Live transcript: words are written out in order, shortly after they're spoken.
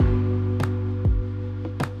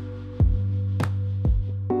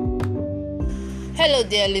Hello,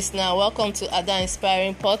 dear listener. Welcome to Ada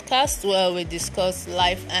Inspiring Podcast, where we discuss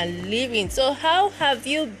life and living. So, how have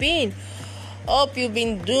you been? Hope you've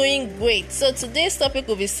been doing great. So, today's topic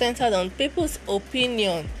will be centered on people's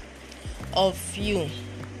opinion of you.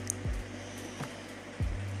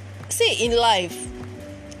 See, in life,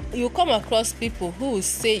 you come across people who will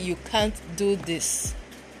say you can't do this.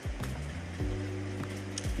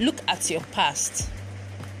 Look at your past.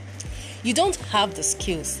 You don't have the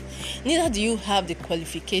skills, neither do you have the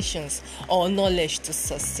qualifications or knowledge to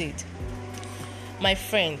succeed. My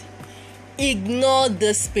friend, ignore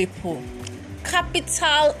these people.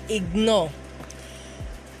 Capital ignore.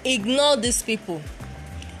 Ignore these people.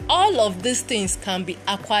 All of these things can be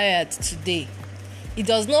acquired today. It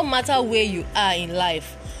does not matter where you are in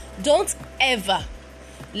life. Don't ever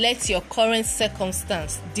let your current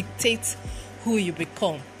circumstance dictate who you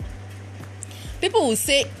become. People will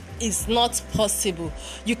say it's not possible.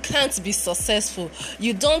 You can't be successful.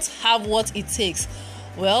 You don't have what it takes.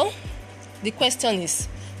 Well, the question is,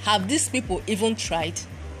 have these people even tried?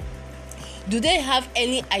 Do they have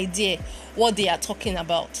any idea what they are talking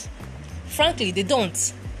about? Frankly, they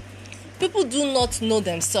don't. People do not know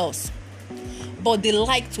themselves, but they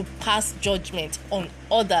like to pass judgment on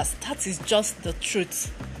others. That is just the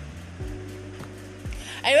truth.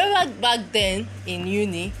 I remember back then in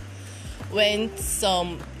uni when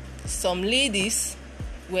some ladies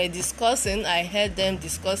were discussing. I heard them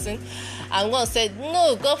discussing, and one said,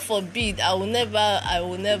 "No, God forbid, I will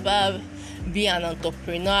never be an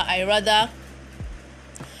entrepreneur. I rather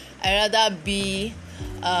be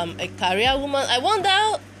a career woman." I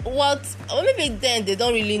wonder or maybe then they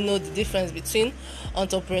don't really know the difference between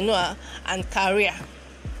entrepreneur and career.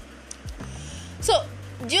 So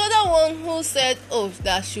the other one who said,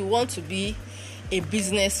 that she wants to be a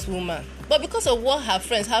businesswoman, but because of what her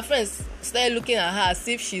friends started looking at her as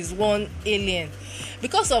if she's one alien.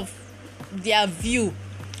 Because of their view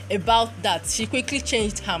about that, she quickly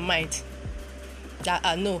changed her mind.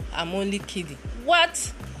 That no, I'm only kidding.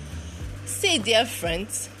 What? Say, dear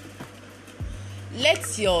friends,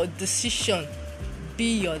 let your decision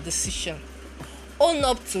be your decision. Own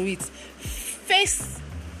up to it. Face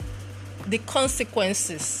the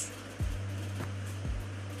consequences.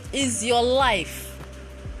 Is your life.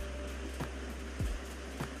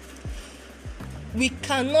 We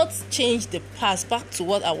cannot change the past. Back to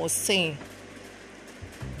what I was saying.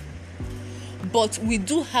 But we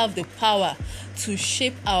do have the power to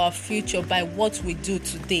shape our future by what we do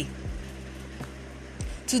today.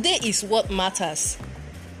 Today is what matters.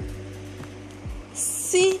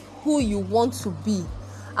 See who you want to be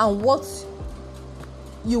and what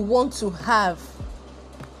you want to have,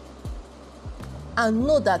 and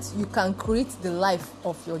know that you can create the life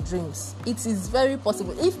of your dreams. It is very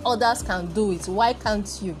possible. If others can do it, why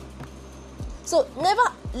can't you? So never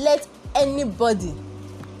let anybody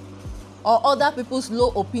or other people's low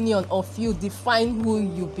opinion of you define who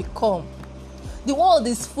you become. The world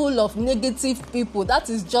is full of negative people. That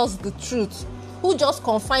is just the truth. Who just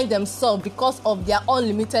confine themselves because of their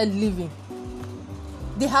unlimited living.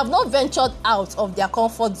 They have not ventured out of their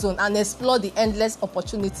comfort zone and explored the endless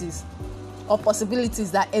opportunities or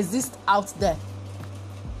possibilities that exist out there.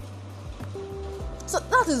 So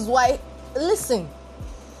that is why, listen,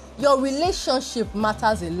 your relationship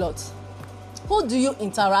matters a lot. Who do you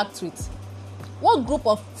interact with? What group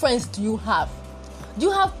of friends do you have? Do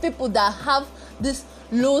you have people that have this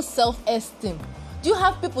low self-esteem? Do you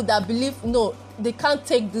have people that believe, no, they can't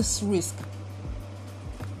take this risk?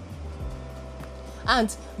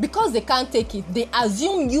 And because they can't take it, they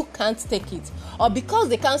assume you can't take it. Or because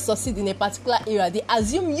they can't succeed in a particular area, they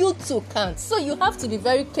assume you too can't. So you have to be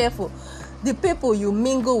very careful. The people you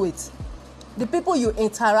mingle with, the people you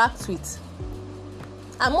interact with.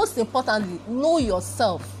 And most importantly, know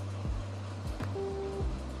yourself.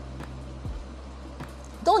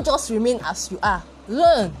 Don't just remain as you are.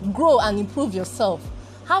 Learn, grow, and improve yourself.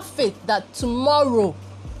 Have faith that tomorrow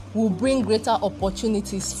will bring greater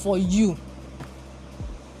opportunities for you.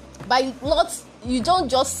 You don't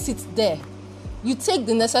just sit there. You take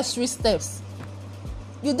the necessary steps.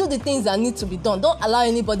 You do the things that need to be done. Don't allow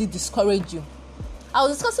anybody discourage you. I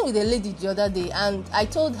was discussing with a lady the other day, and I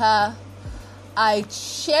told her I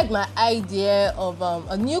shared my idea of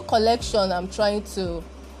a new collection I'm trying to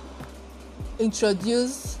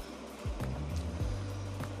introduce.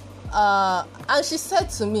 And she said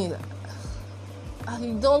to me, I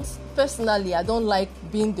don't like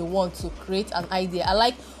being the one to create an idea. I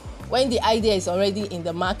like when the idea is already in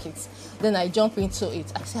the market, then I jump into it.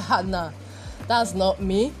 I said, nah, that's not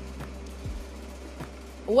me.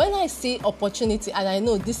 When I see opportunity and I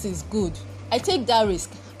know this is good, I take that risk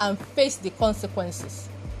and face the consequences.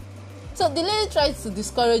 So the lady tried to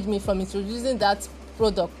discourage me from introducing that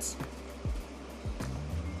product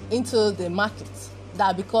into the market,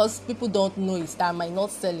 that because people don't know it, that I might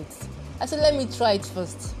not sell it. I said, let me try it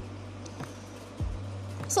first.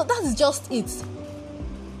 So that's just it.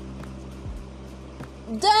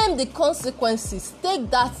 Damn the consequences. Take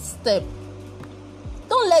that step.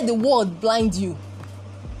 Don't let the world blind you.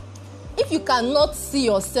 If you cannot see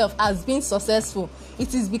yourself as being successful,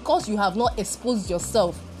 it is because you have not exposed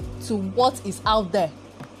yourself to what is out there.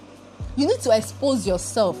 You need to expose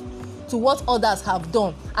yourself to what others have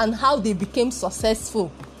done and how they became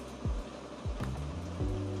successful.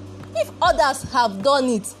 If others have done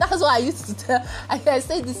it, that's what I used to tell. I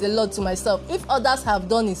say this a lot to myself. If others have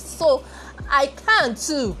done it, so I can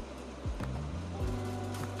too.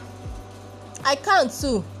 I can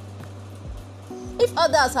too. If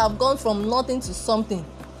others have gone from nothing to something,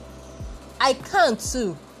 I can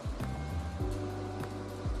too.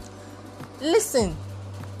 Listen,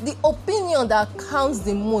 the opinion that counts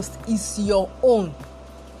the most is your own.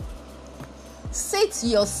 Say to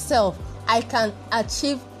yourself, I can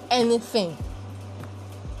achieve anything.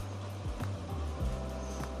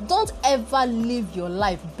 Don't ever live your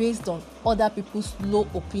life based on other people's low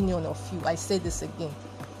opinion of you. I say this again.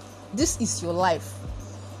 This is your life.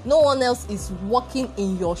 No one else is walking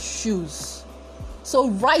in your shoes. So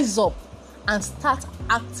rise up and start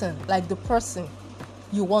acting like the person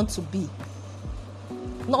you want to be.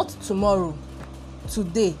 Not tomorrow.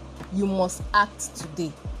 Today. You must act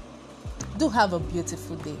today. Do have a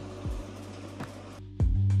beautiful day.